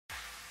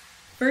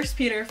1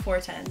 Peter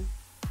 4:10.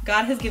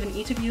 God has given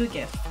each of you a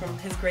gift from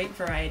his great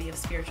variety of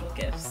spiritual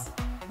gifts.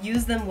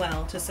 Use them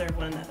well to serve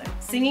one another.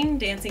 Singing,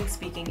 dancing,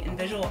 speaking, and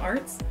visual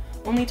arts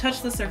only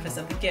touch the surface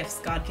of the gifts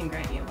God can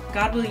grant you.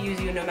 God will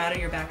use you no matter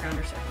your background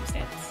or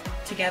circumstance.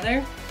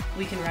 Together,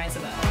 we can rise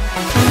above.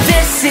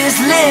 This is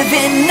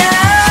living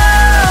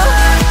now.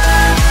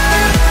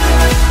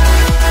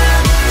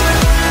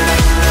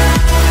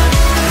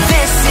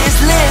 This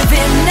is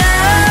living now.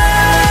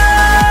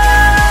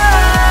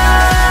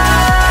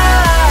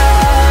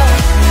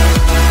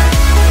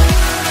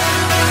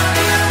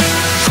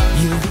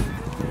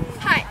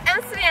 Hi,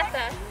 I'm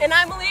Samantha. And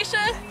I'm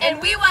Alicia.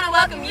 And we want to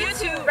welcome you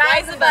to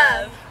Rise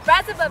Above.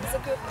 Rise Above is a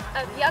group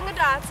of young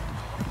adults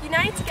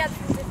united together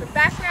from different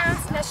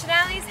backgrounds,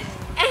 nationalities,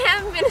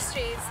 and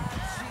ministries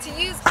to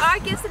use our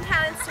gifts and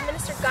talents to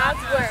minister God's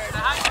Word.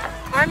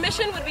 Our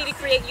mission would be to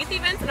create youth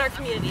events in our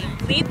community,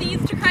 lead the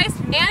youth to Christ,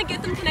 and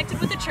get them connected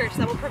with a church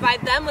that will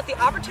provide them with the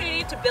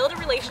opportunity to build a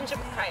relationship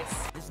with Christ.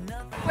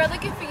 We're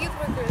looking for youth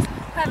workers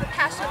who have the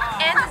passion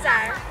and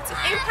desire to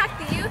impact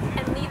the youth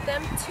and lead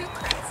them to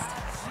Christ.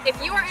 If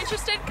you are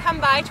interested, come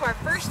by to our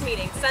first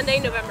meeting,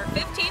 Sunday, November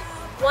 15th,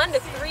 1 to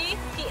 3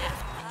 p.m.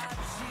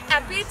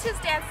 at Beatrice's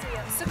Dance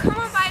Studio. So come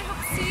on by and hope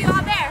to see you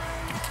all there.